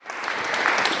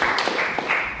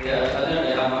Yeah, I don't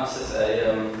really have much to say.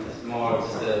 It's more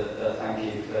just a thank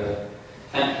you for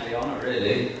the honour,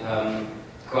 really.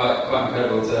 Quite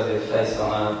incredible to have your face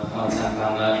on a £10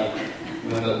 note. I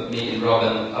remember meeting Rob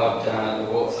in the pub down at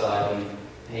the Waterside, and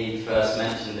he first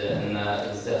mentioned it, and it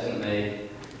was definitely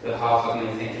half of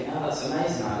me thinking, oh, that's an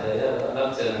amazing idea, I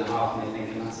loved it, and half of me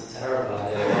thinking, that's a terrible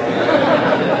idea.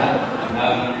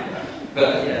 But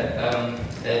yeah,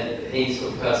 he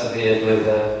sort of persevered with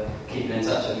keeping in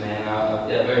touch with me, and I'm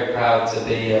very proud to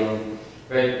be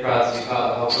part of the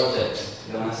whole project,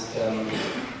 to be honest.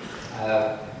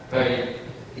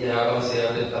 Obviously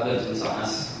I've lived in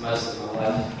Totnes most of my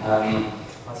life.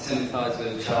 I sympathise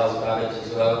with Charles Babbage as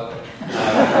well. I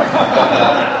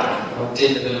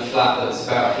did live in a flat that's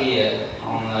about here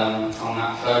on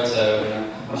that photo.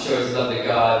 And I'm sure he's a lovely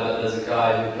guy, but there's a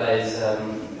guy who plays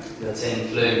the tin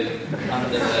flute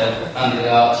under the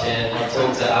arch here. I've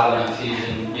talked to Alan at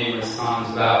Fusion numerous times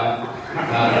about him.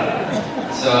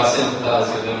 So I sympathise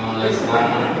with him on those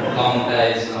long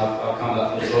days, and I'll come back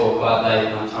from the tour quite late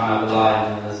and I'm trying to have a line,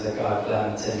 and there's a guy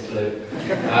playing the tin flute.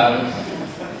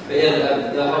 But yeah,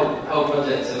 the whole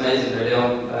project's amazing, really.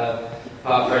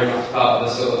 I'm very much part of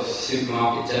the sort of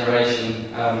supermarket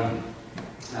generation. I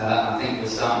think we're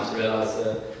starting to realise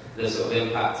the sort of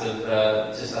impact of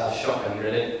just our shopping,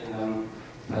 really. I'm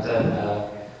not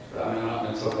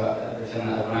going to talk about everything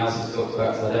that everyone else has talked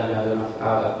about because I don't know enough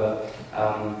about it, but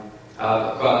I'm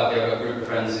quite lucky. I've got a group of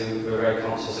friends who are very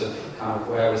conscious of kind of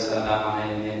where we spend our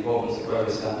money and the importance of where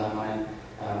we spend our money.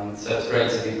 So it's great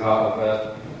to be part of a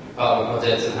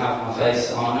project and have my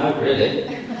face on a note, really.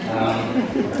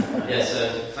 So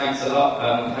thanks a lot.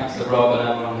 Thanks to Rob and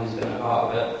everyone who's been a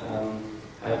part of it.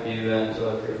 Hope you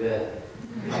enjoy the group here.